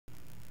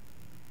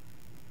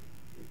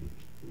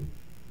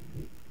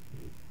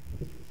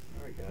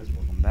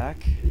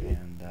back,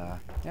 and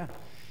yeah,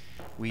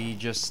 we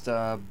just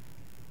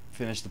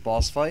finished the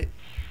boss fight,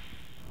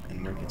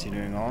 and we're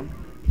continuing on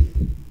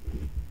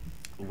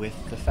with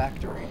the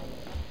factory,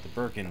 the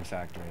Birkin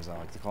factory, as I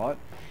like to call it.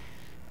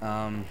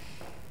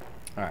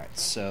 Alright,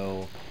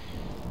 so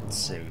let's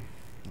see.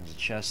 There's a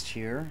chest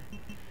here,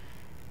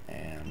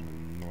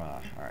 and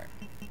alright.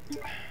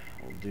 What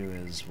we'll do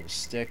is we'll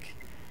stick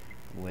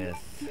with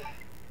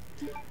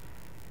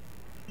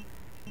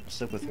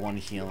one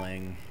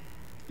healing.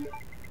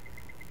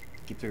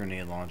 Keep the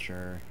grenade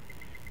launcher,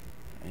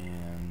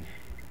 and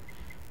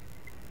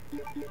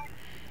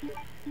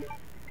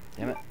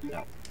damn it,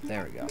 no,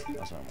 there we go,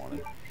 that's what I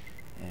wanted.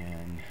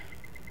 And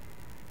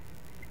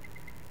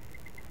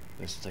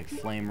this will take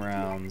flame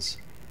rounds,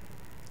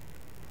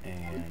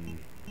 and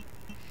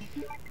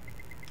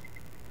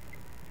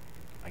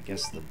I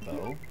guess the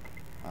bow,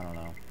 I don't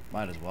know,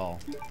 might as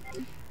well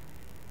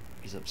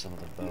use up some of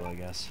the bow, I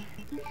guess,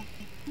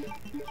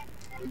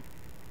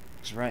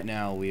 because right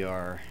now we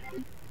are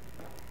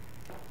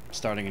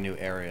starting a new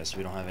area, so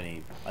we don't have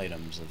any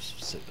items of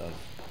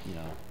you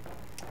know,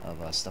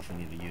 of stuff we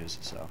need to use.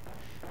 So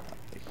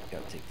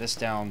gotta take this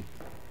down.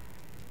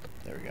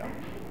 There we go.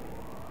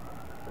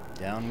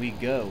 Down we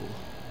go.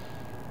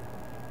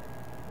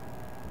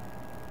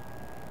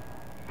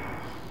 All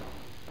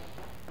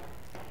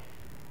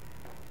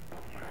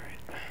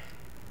right.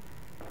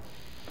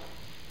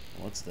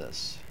 What's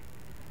this?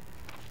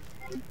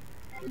 All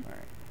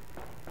right.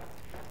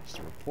 Just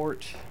a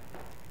report.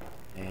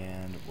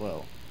 And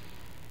whoa.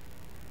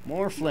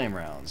 More flame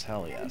rounds,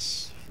 hell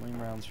yes. Flame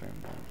rounds, flame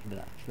rounds,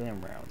 blah,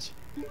 flame rounds.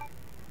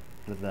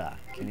 Blah, blah.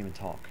 Can't even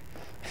talk.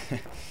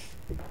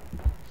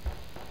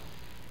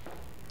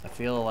 I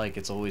feel like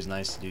it's always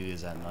nice to do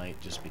these at night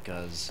just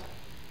because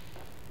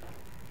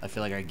I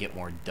feel like I get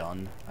more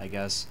done, I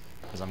guess.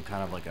 Because I'm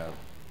kind of like a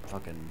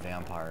fucking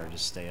vampire,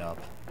 just stay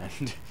up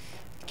and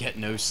get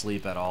no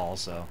sleep at all,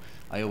 so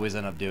I always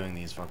end up doing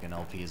these fucking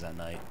LPs at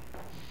night.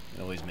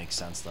 It always makes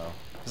sense though.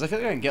 Because I feel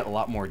like I can get a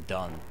lot more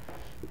done.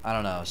 I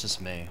don't know, it's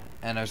just me.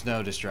 And there's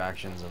no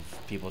distractions of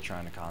people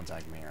trying to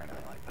contact me or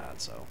anything like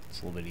that, so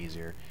it's a little bit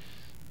easier.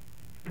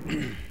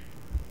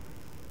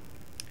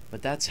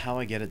 But that's how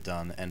I get it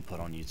done and put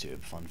on YouTube.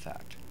 Fun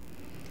fact.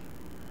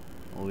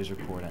 Always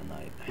record at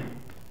night.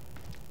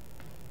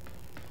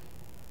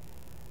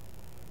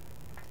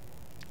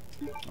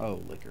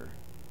 Oh, liquor.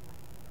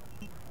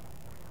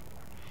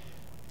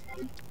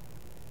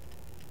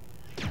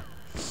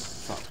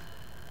 Fuck.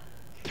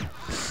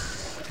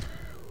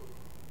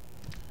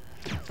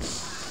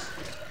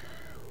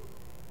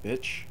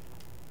 Bitch.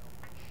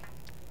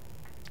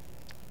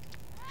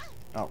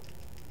 Oh.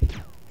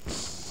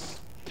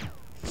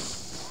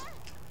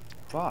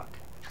 Fuck.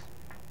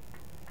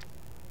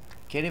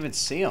 Can't even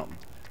see him.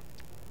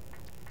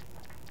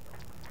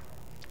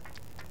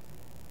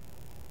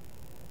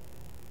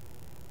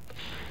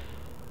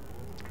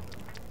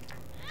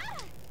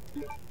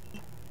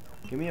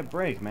 Give me a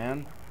break,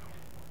 man.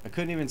 I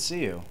couldn't even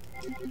see you.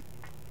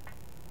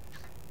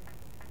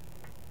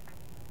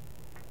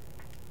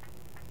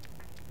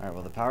 Alright,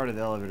 well the power to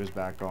the elevator's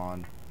back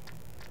on.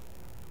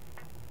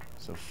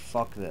 So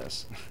fuck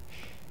this.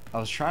 I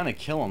was trying to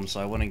kill him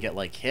so I wouldn't get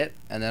like hit,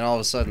 and then all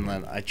of a sudden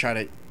then I try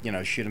to, you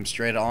know, shoot him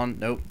straight on.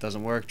 Nope,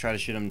 doesn't work. Try to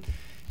shoot him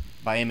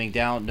by aiming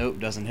down. Nope,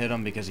 doesn't hit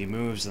him because he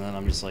moves, and then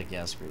I'm just like,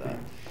 yeah, screw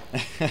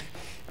that.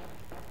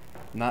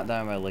 Not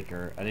dying by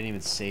liquor. I didn't even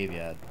save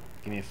yet.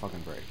 Give me a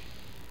fucking break.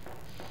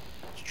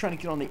 Just trying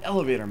to get on the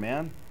elevator,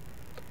 man.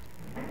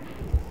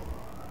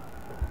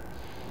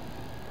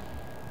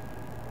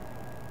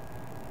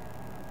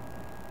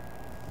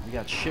 We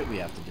got shit we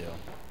have to do.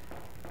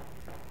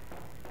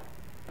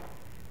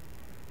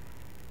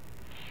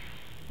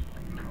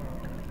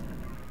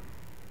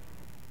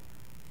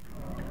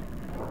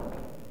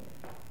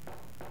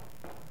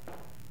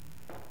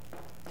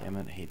 Damn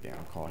it, I hate being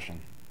on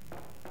caution.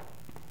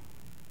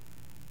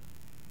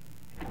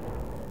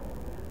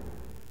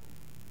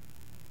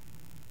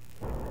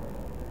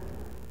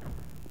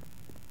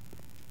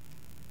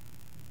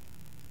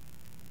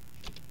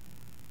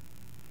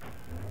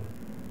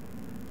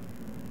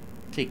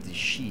 Take the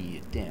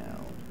shit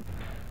down.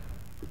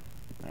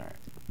 Alright.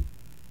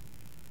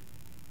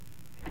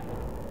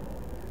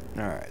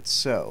 Alright,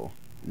 so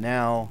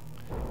now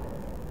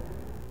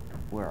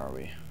where are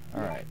we?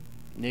 Alright.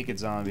 Naked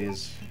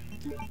zombies.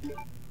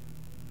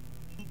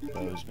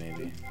 Bows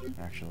maybe,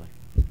 actually.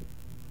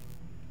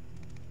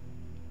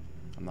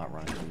 I'm not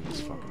running through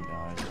these fucking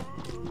guys.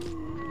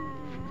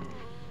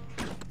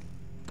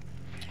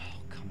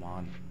 Oh, come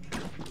on.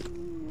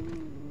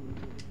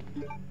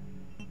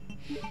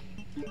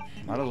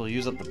 Might as well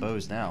use up the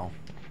bows now.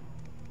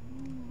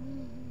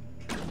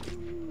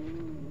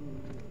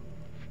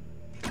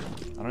 I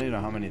don't even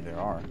know how many there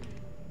are.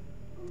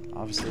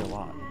 Obviously a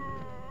lot.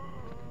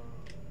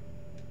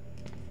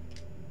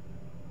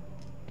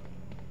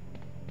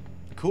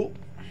 Cool.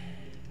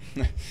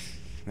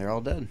 They're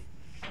all dead.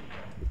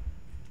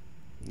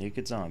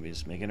 Naked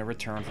zombies making a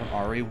return from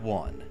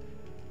RE1.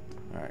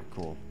 Alright,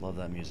 cool. Love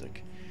that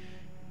music.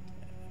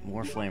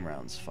 More flame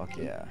rounds. Fuck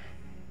yeah.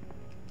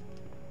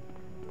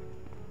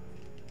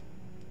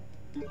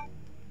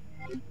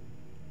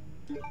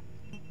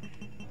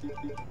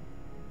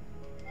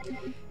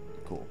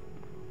 Cool.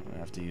 I'm gonna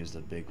have to use the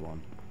big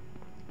one.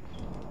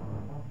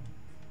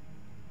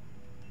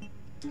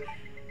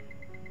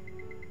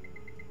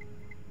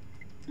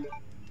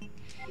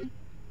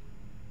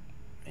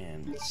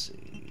 And let's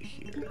see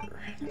here.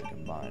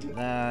 Combine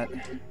that.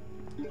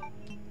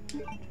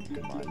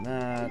 Combine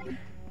that.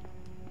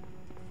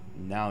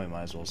 Now we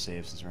might as well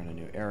save since we're in a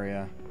new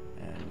area.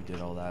 And we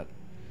did all that.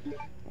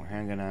 More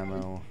handgun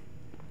ammo.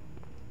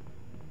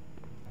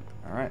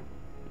 Alright.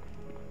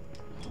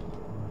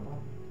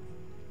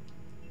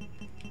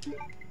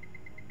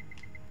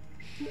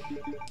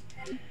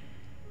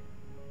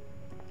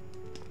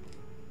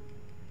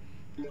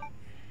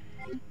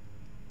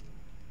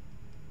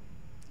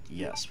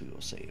 Yes, we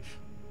will save.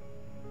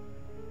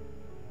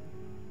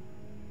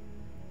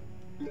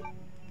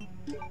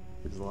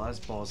 Because the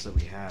last boss that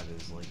we have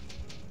is like,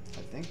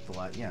 I think the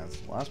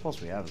last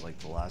boss we have is like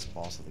the last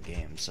boss of the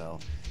game, so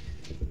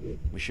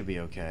we should be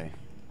okay.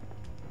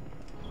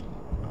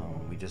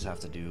 We just have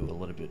to do a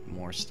little bit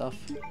more stuff.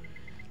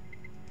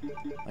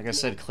 Like I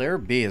said, Claire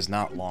B is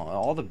not long.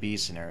 All the B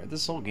scenario,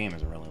 this whole game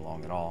isn't really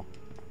long at all.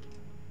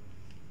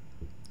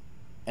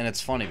 And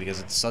it's funny because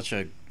it's such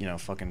a, you know,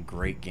 fucking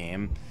great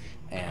game,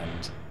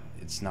 and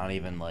it's not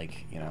even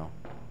like, you know,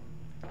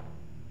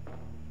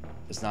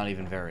 it's not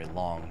even very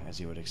long as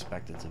you would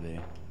expect it to be.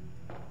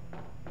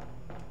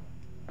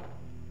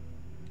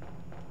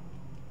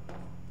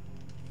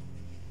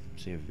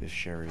 See if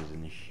Sherry's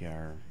in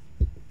here.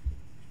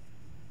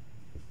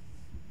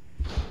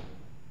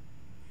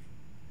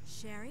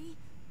 Sherry?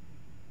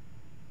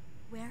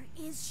 Where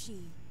is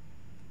she?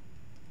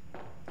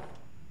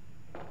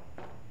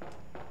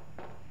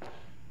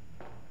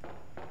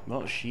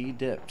 Well, she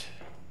dipped.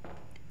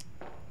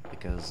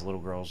 Because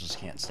little girls just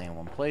can't stay in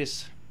one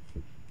place.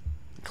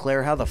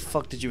 Claire, how the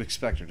fuck did you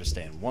expect her to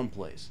stay in one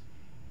place?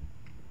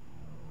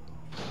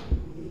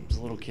 She's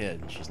a little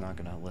kid. She's not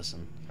gonna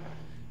listen.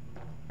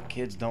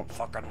 Kids don't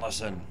fucking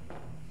listen.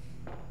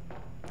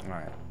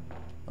 Alright.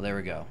 Well, there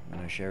we go. I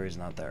know Sherry's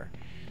not there.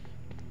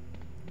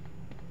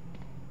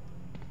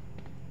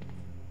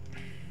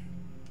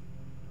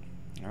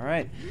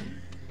 Alright.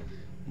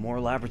 More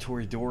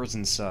laboratory doors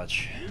and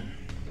such.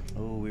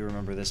 Oh, we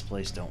remember this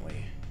place, don't we?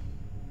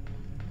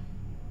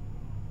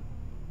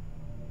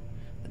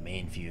 The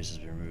main fuse has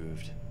been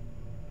removed.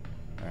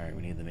 Alright,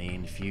 we need the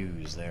main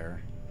fuse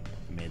there.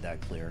 We made that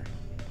clear.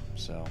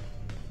 So,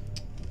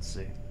 let's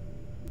see.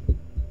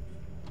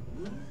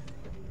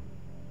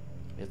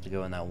 We have to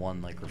go in that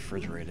one, like,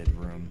 refrigerated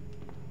room.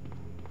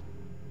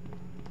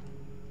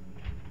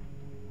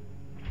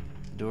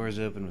 The door is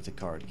open with a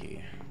card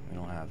key. We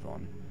don't have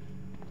one.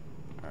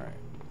 Alright.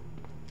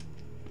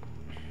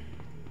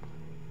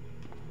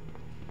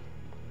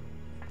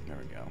 There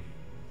we go.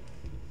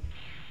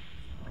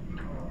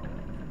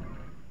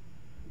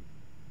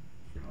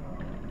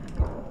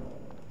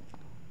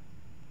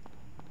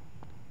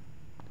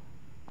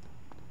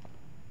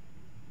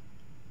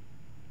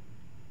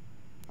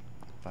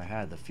 If I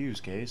had the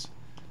fuse case.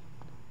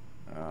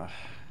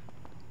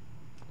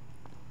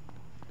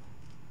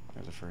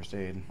 There's a first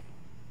aid.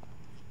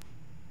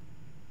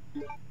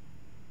 There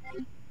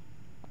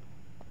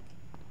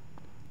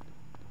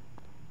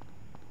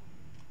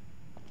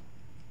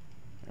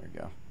we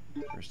go.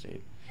 First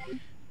aid.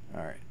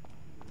 Alright.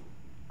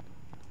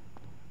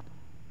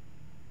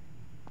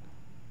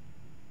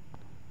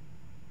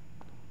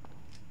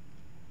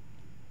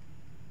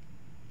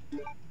 There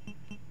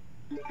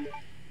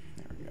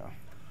we go.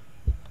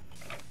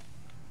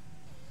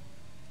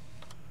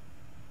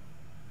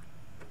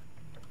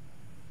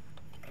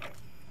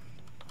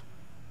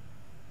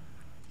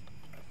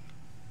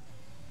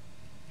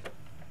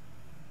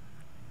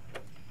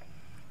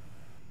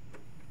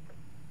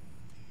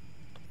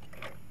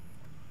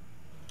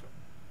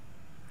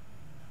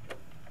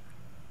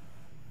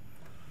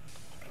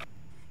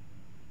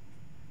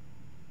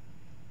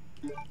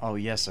 Oh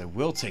yes, I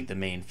will take the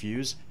main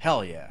fuse.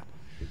 Hell yeah.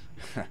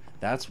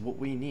 That's what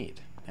we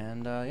need.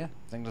 And yeah,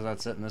 I think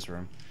that's it in this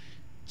room.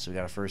 So we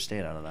got a first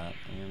aid out of that.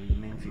 And the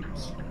main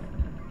fuse.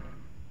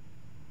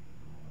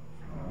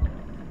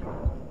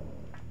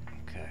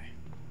 Okay.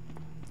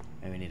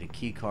 And we need a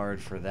key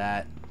card for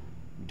that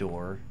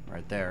door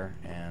right there.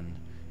 And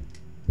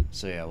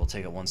so yeah, we'll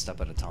take it one step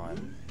at a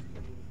time.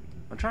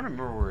 I'm trying to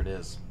remember where it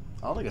is.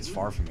 I don't think it's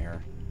far from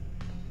here.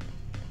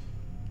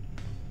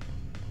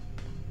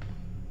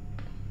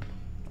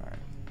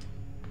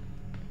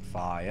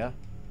 Fire.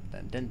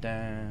 Dun dun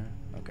dun.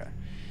 Okay.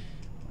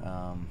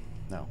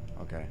 No.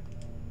 Okay.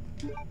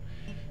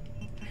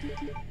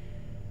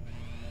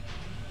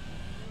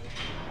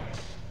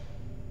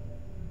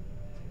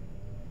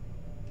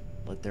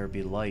 Let there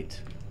be light.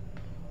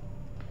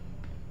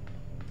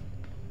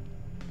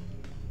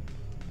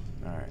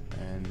 Alright,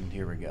 and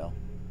here we go.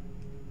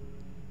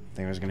 I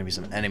think there's gonna be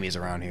some enemies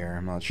around here.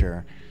 I'm not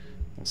sure.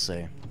 We'll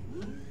see.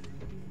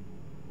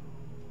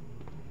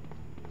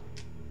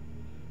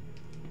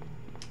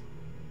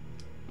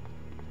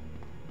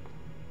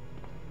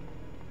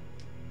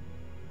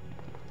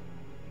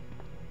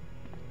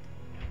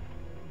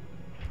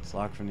 It's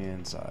locked from the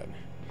inside.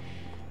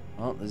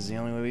 Well, this is the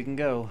only way we can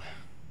go.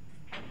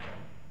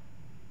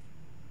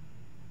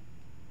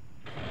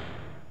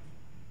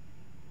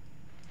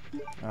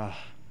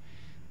 Ah,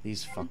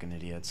 these fucking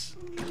idiots.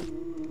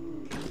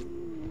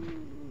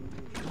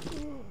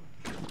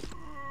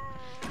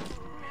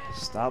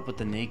 Stop with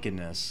the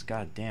nakedness.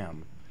 God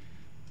damn.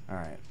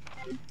 Alright.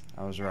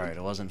 I was right.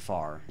 It wasn't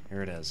far.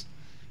 Here it is.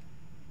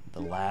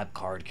 The lab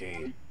card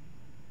key.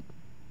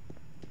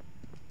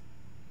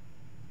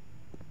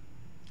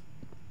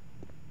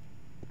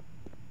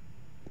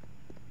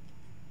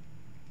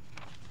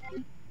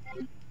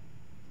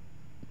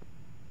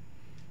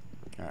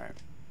 Alright.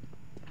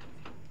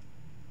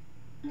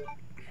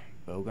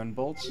 Bowgun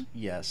bolts?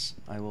 Yes,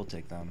 I will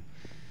take them.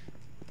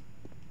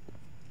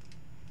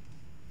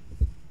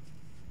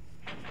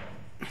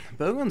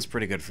 Bowgun's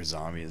pretty good for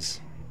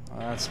zombies.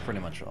 That's pretty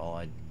much all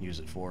I'd use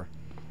it for.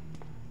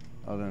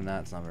 Other than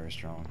that, it's not very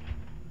strong.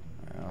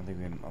 I don't think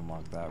we can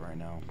unlock that right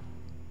now.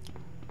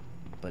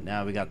 But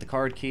now we got the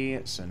card key,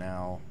 so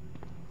now...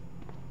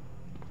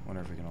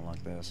 wonder if we can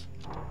unlock this.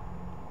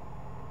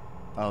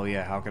 Oh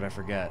yeah, how could I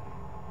forget?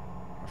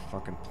 Our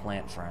fucking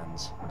plant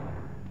friends.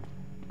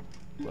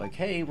 Like,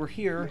 hey, we're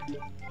here.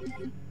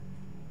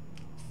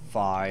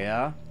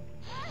 Fire.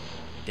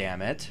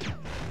 Damn it.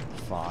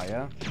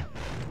 Fire.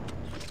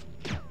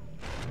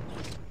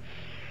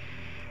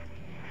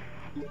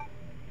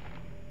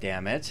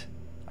 Damn it.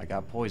 I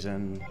got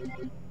poison.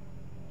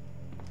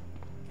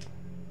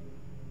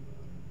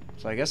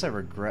 So I guess I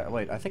regret...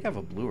 wait, I think I have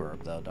a blue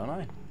herb, though, don't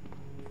I?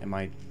 In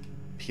my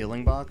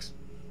healing box?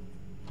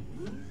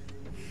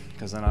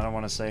 Because then I don't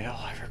want to say, oh,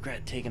 I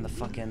regret taking the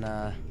fucking,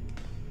 I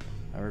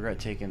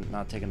regret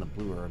not taking the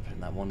blue herb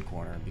in that one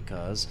corner,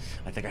 because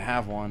I think I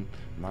have one.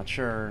 I'm not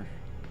sure.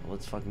 But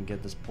let's fucking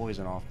get this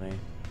poison off me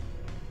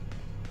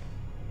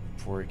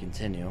before we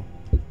continue.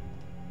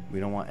 We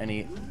don't want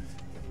any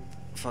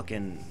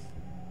fucking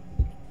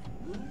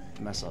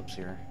mess ups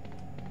here.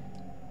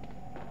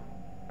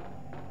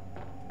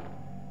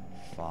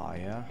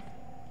 Fire.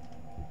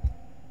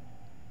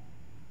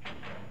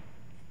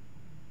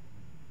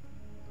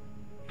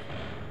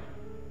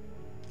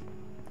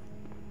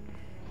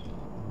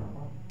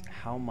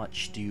 How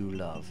much do you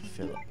love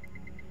Philip?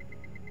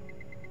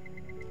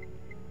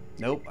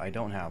 Nope, I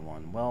don't have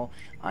one. Well,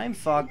 I'm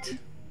fucked.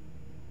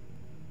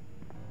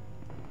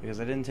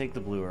 Because I didn't take the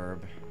blue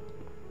herb.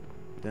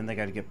 Didn't think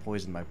I'd get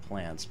poisoned by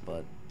plants,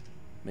 but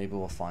maybe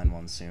we'll find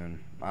one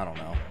soon. I don't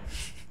know.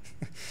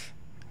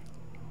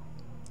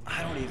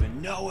 I don't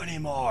even know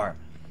anymore!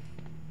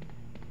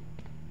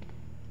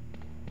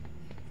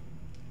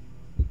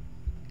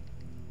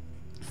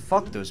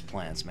 Fuck those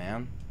plants,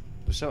 man.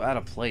 They're so out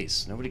of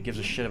place. Nobody gives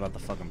a shit about the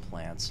fucking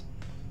plants.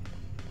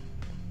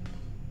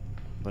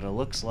 But it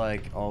looks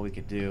like all we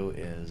could do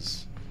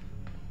is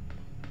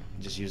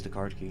just use the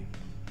card key.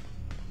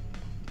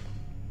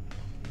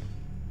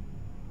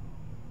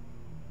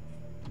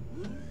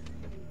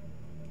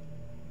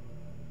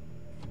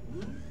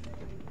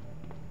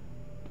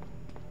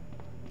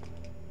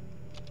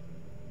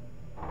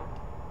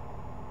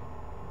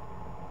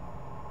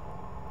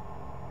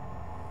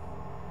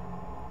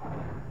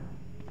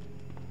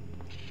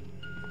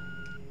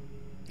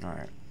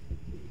 Alright.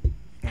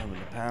 Open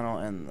the panel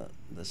and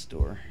this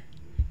door.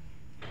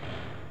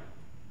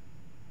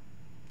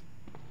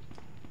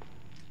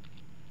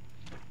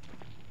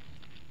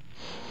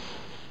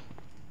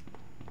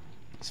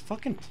 These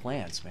fucking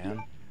plants,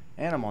 man.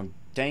 And I'm on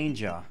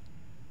danger.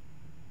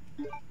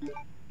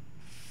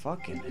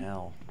 Fucking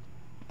hell.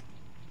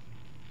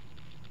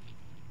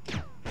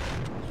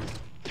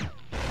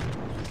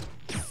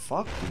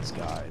 Fuck these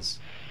guys.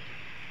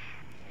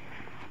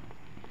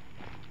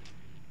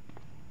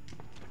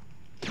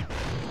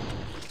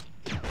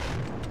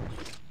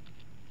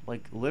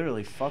 Like,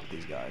 literally, fuck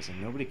these guys,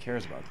 and nobody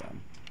cares about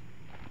them.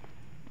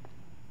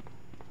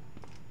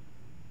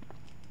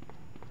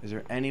 Is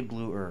there any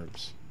blue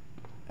herbs?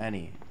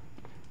 Any?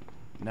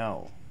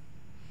 No.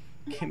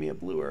 Give me a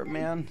blue herb,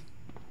 man.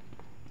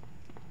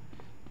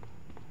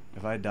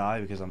 If I die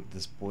because I'm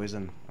this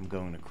poison, I'm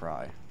going to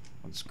cry.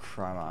 I'll just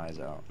cry my eyes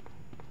out.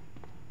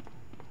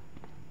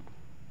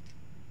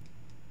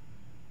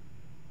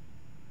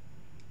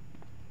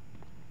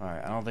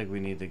 Alright, I don't think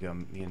we need to go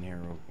in here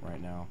right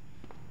now.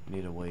 We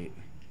need to wait.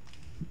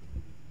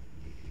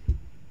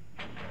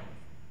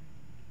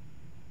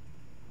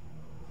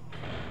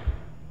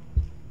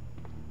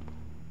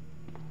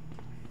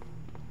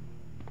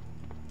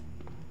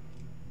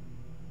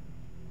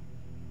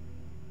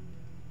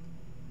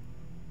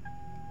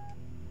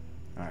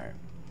 Alright.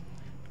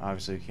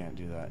 Obviously we can't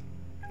do that.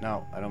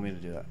 No, I don't mean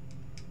to do that.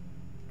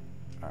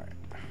 Alright.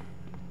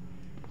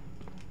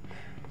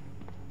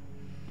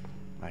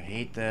 I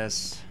hate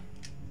this.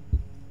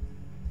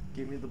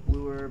 Give me the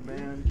blue herb,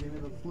 man. Give me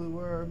the blue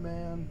herb,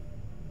 man.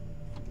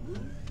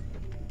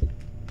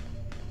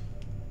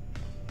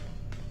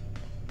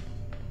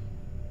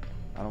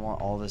 I don't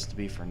want all this to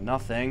be for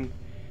nothing.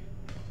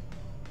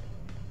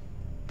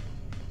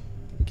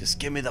 Just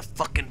give me the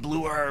fucking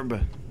blue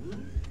herb.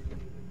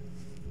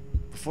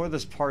 before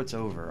this part's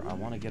over, I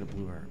want to get a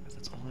blue herb.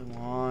 That's all I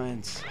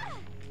want.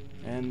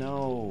 And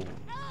no.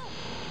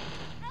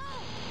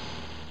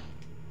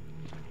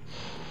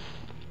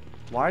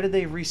 Why did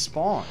they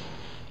respawn?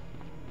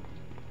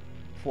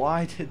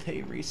 Why did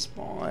they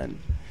respawn?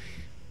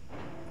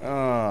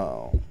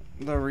 Oh,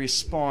 the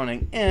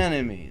respawning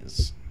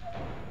enemies.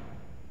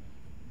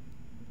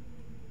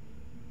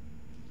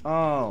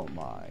 Oh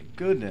my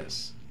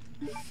goodness.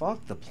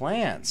 Fuck the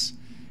plants.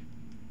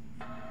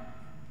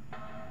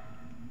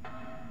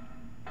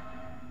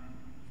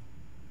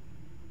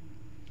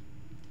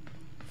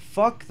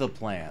 Fuck the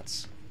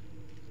plants.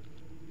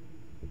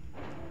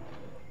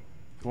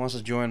 Who wants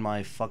to join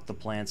my Fuck the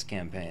Plants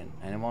campaign?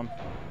 Anyone?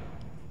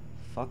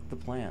 Fuck the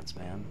plants,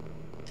 man.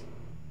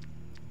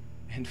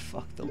 And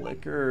fuck the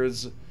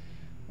liquors.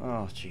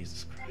 Oh,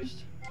 Jesus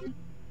Christ.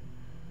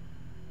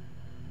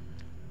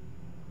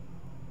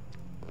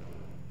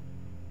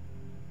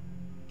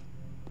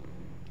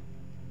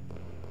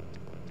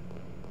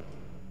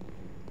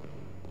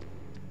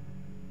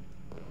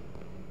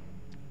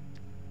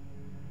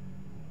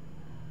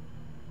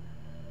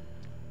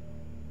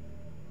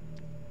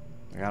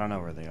 I don't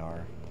know where they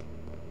are.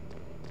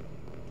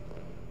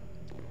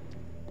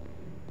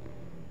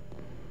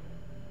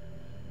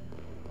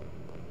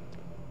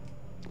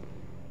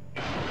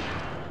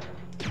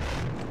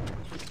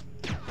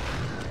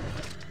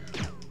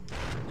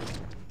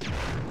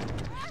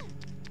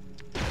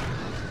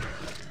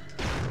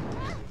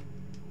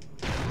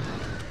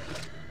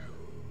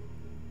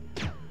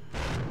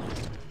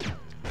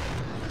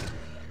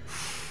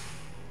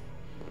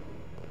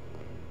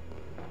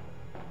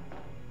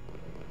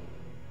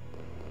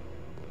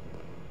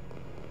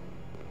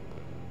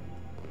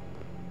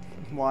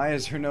 Why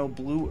is there no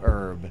blue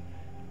herb?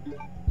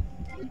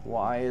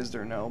 Why is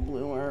there no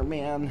blue herb,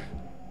 man?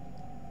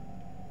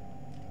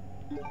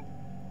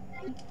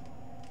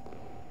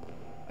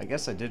 I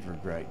guess I did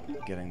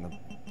regret getting the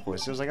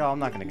poison. I was like, oh, I'm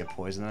not gonna get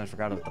poisoned. Then I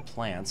forgot about the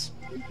plants.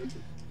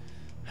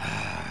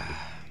 I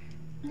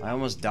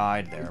almost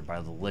died there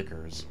by the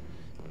liquors.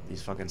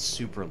 These fucking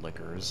super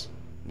liquors.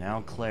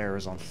 Now Claire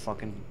is on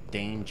fucking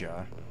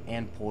danger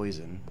and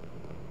poison.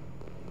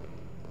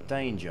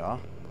 Danger.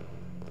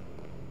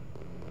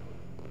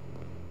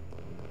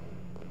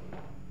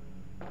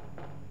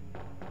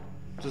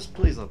 Just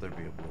please let there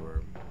be a blue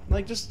herb.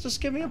 Like,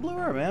 just give me a blue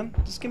herb, man.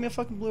 Just give me a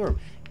fucking blue herb.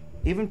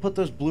 Even put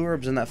those blue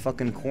herbs in that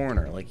fucking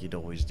corner like you'd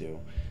always do.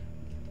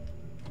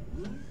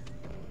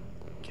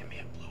 Give me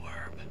a blue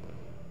herb.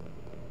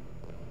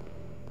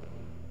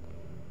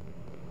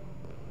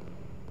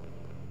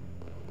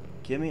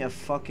 Give me a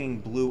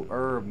fucking blue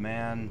herb,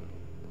 man.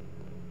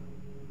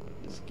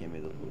 Just give me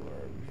the blue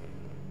herb.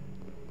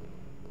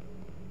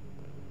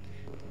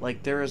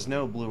 Like, there is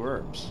no blue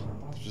herbs.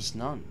 There's just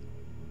none.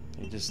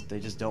 They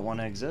just don't want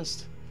to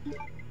exist.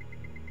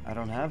 I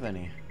don't have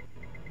any.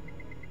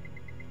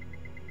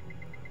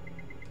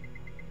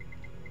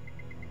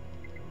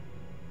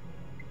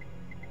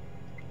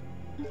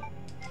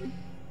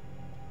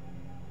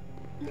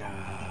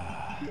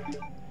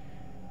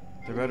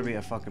 There better be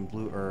a fucking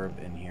blue herb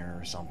in here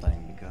or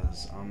something,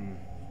 because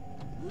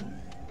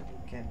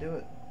can't do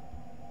it.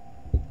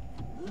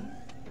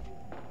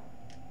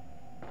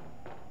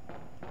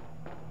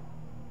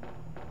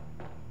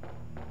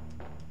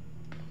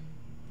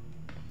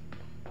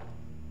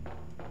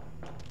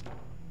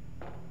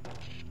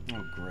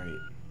 Oh, great.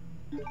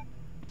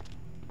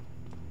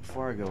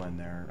 Before I go in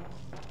there,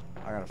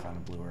 I gotta find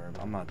a blue herb.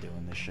 I'm not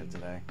doing this shit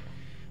today.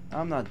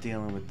 I'm not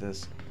dealing with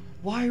this.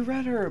 Why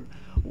red herb?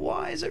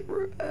 Why is it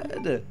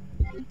red?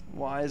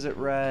 Why is it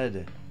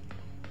red?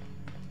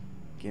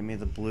 Give me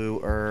the blue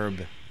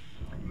herb.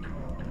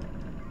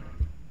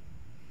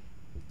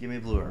 Give me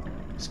a blue herb.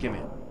 Just give me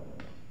it.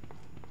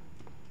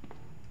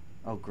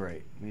 Oh,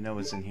 great. We know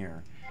what's in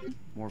here.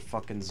 More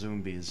fucking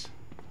zombies.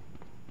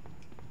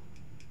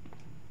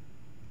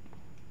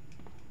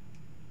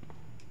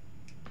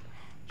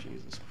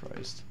 Jesus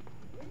Christ.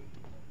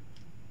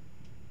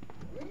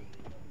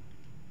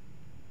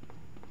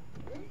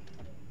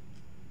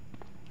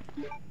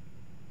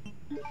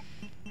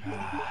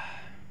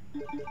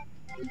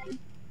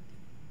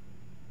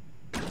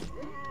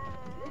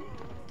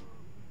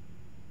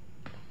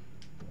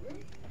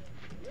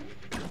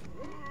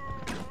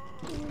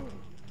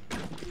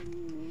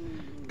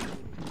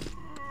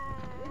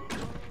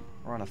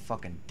 We're on a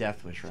fucking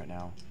death wish right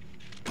now.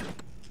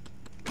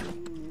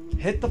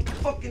 Hit the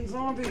fucking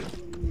zombie!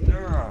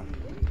 Ugh.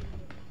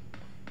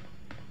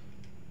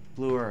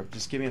 Blue herb.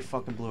 Just give me a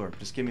fucking blue herb.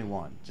 Just give me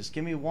one. Just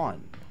give me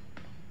one.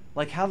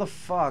 Like, how the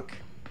fuck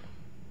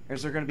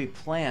is there gonna be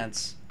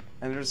plants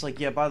and they're just like,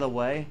 yeah, by the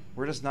way,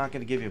 we're just not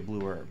gonna give you a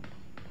blue herb.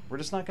 We're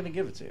just not gonna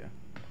give it to you.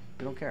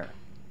 We don't care.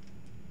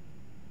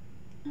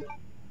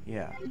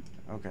 Yeah.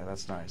 Okay,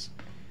 that's nice.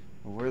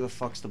 Well, where the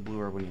fuck's the blue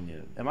herb when you need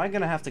it? Am I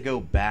gonna have to go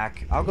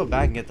back? I'll go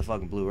back and get the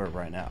fucking blue herb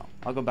right now.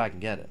 I'll go back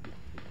and get it.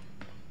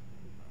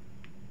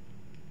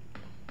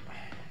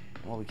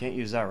 Well, we can't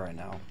use that right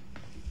now.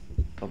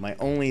 But my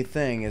only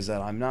thing is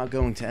that I'm not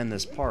going to end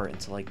this part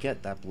until I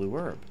get that blue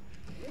herb.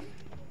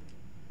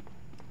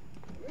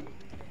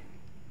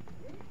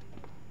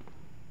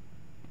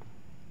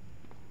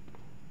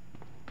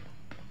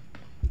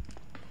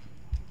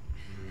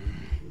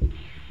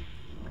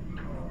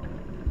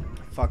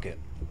 Fuck it.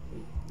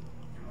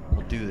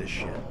 We'll do this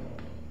shit.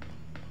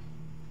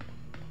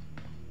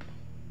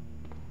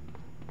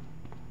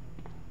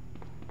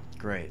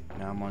 Great.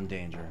 Now I'm on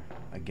danger.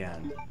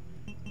 Again.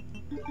 I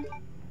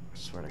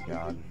swear to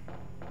God.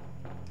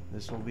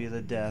 This will be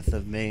the death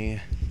of me.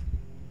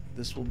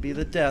 This will be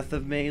the death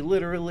of me,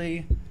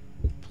 literally.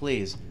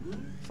 Please,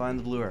 find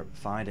the blue herb.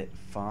 Find it.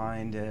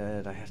 Find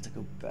it. I have to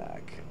go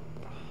back.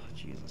 Oh,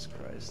 Jesus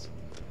Christ.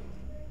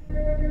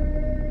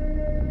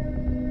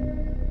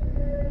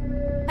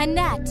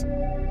 Annette!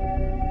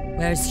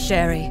 Where's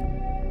Sherry?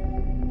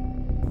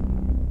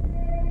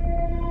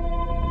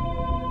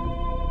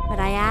 But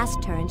I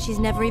asked her, and she's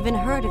never even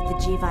heard of the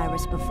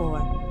G-Virus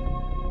before.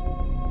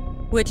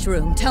 Which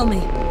room? Tell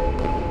me.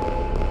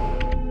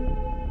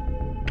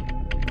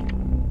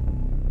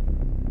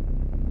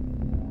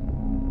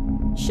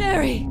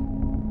 Sherry!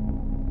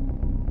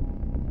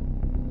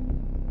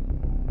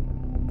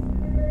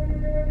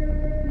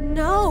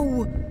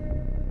 No!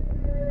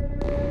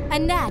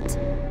 Annette!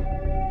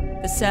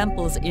 The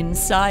sample's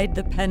inside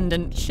the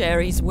pendant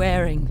Sherry's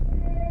wearing.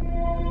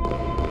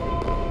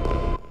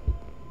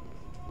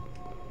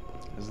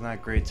 Isn't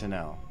that great to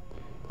know?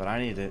 But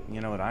I need it.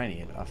 You know what I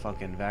need? A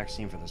fucking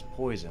vaccine for this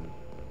poison.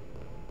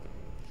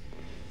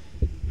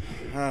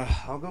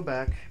 I'll go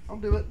back. I'll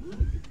do it.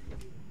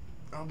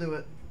 I'll do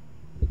it.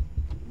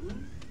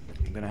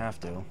 I'm gonna have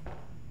to.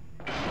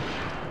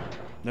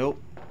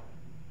 Nope.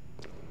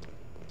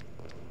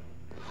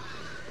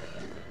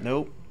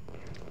 Nope.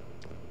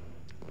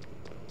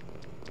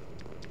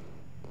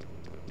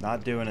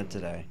 Not doing it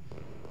today.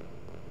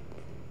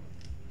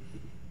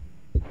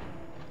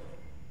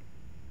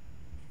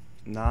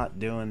 Not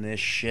doing this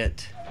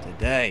shit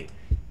today.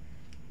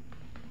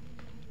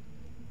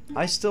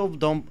 I still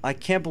don't... I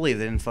can't believe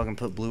they didn't fucking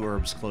put blue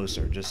herbs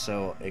closer just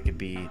so it could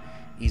be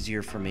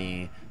easier for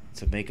me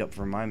to make up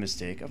for my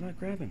mistake. I'm not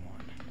grabbing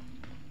one.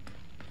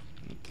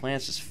 The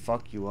plants just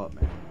fuck you up,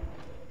 man.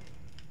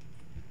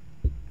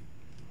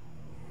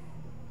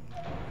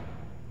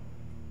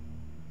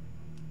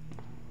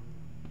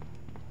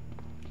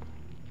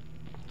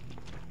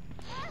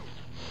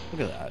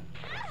 Look at that.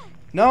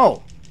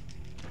 No!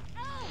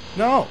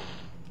 No!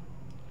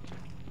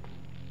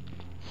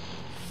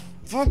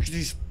 Fuck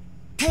these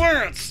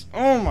plants!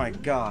 Oh my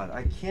god,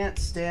 I can't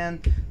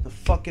stand the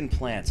fucking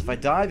plants. If I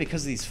die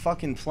because of these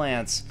fucking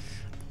plants,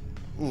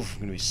 oof,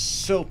 I'm gonna be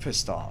so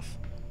pissed off.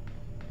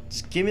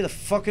 Just give me the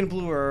fucking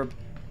blue herb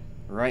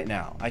right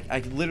now.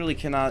 I literally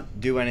cannot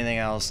do anything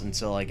else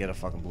until I get a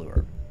fucking blue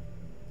herb.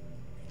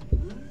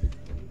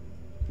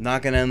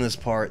 Not gonna end this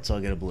part till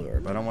I get a blue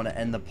herb. I don't want to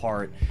end the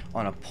part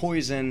on a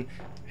poison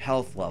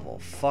health level.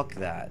 Fuck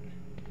that.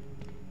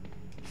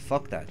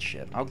 Fuck that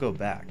shit. I'll go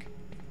back.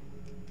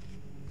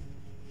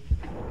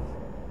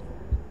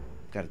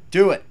 Gotta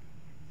do it.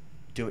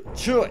 Do it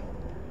to it.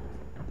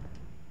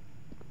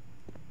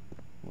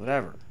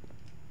 Whatever.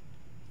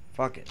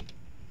 Fuck it.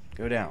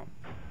 Go down.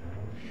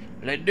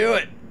 Let's do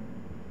it.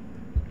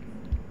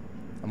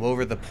 I'm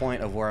over the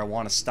point of where I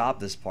want to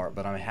stop this part,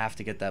 but I have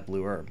to get that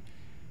blue herb.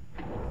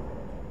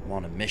 I'm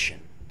on a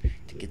mission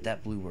to get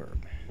that blue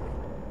herb.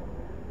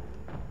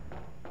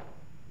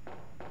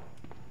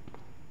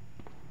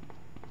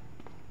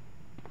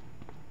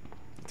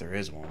 If there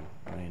is one,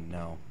 I don't even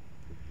know.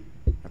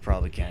 I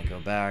probably can't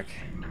go back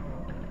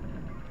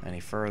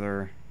any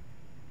further.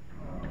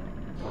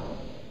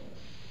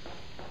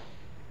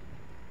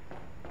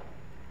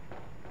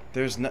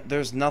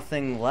 There's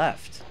nothing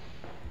left.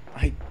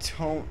 I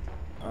don't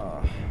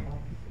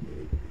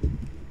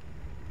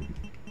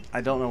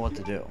know what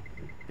to do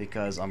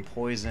because I'm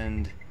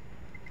poisoned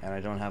and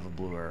I don't have a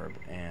blue herb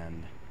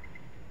and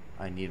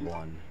I need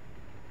one.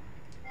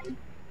 And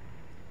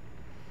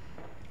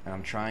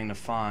I'm trying to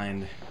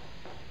find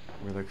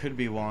where there could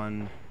be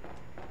one.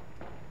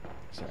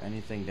 Is there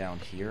anything down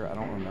here? I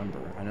don't remember.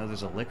 I know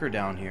there's a liquor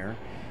down here.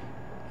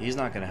 He's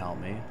not gonna help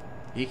me.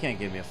 He can't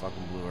give me a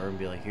fucking blue herb and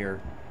be like,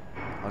 here,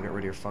 I'll get rid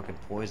of your fucking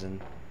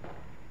poison.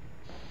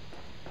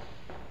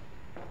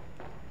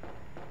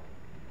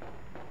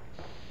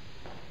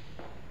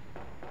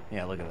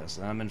 Yeah, look at this.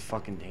 And I'm in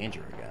fucking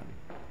danger again.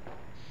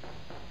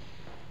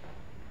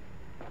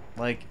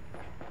 Like,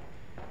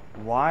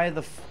 why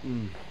the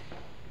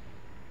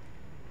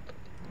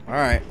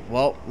Alright,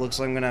 well, looks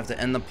like I'm gonna have to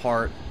end the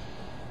part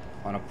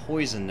on a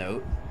poison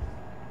note.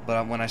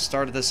 But when I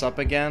started this up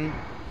again,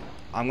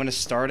 I'm gonna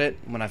start it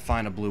when I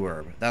find a blue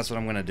herb. That's what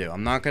I'm gonna do.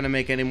 I'm not gonna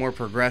make any more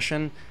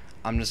progression.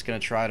 I'm just gonna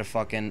try to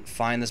fucking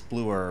find this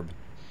blue herb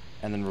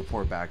and then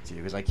report back to you.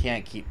 Because I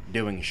can't keep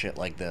doing shit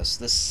like this.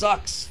 This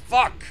sucks!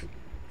 Fuck!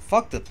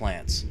 Fuck the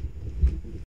plants.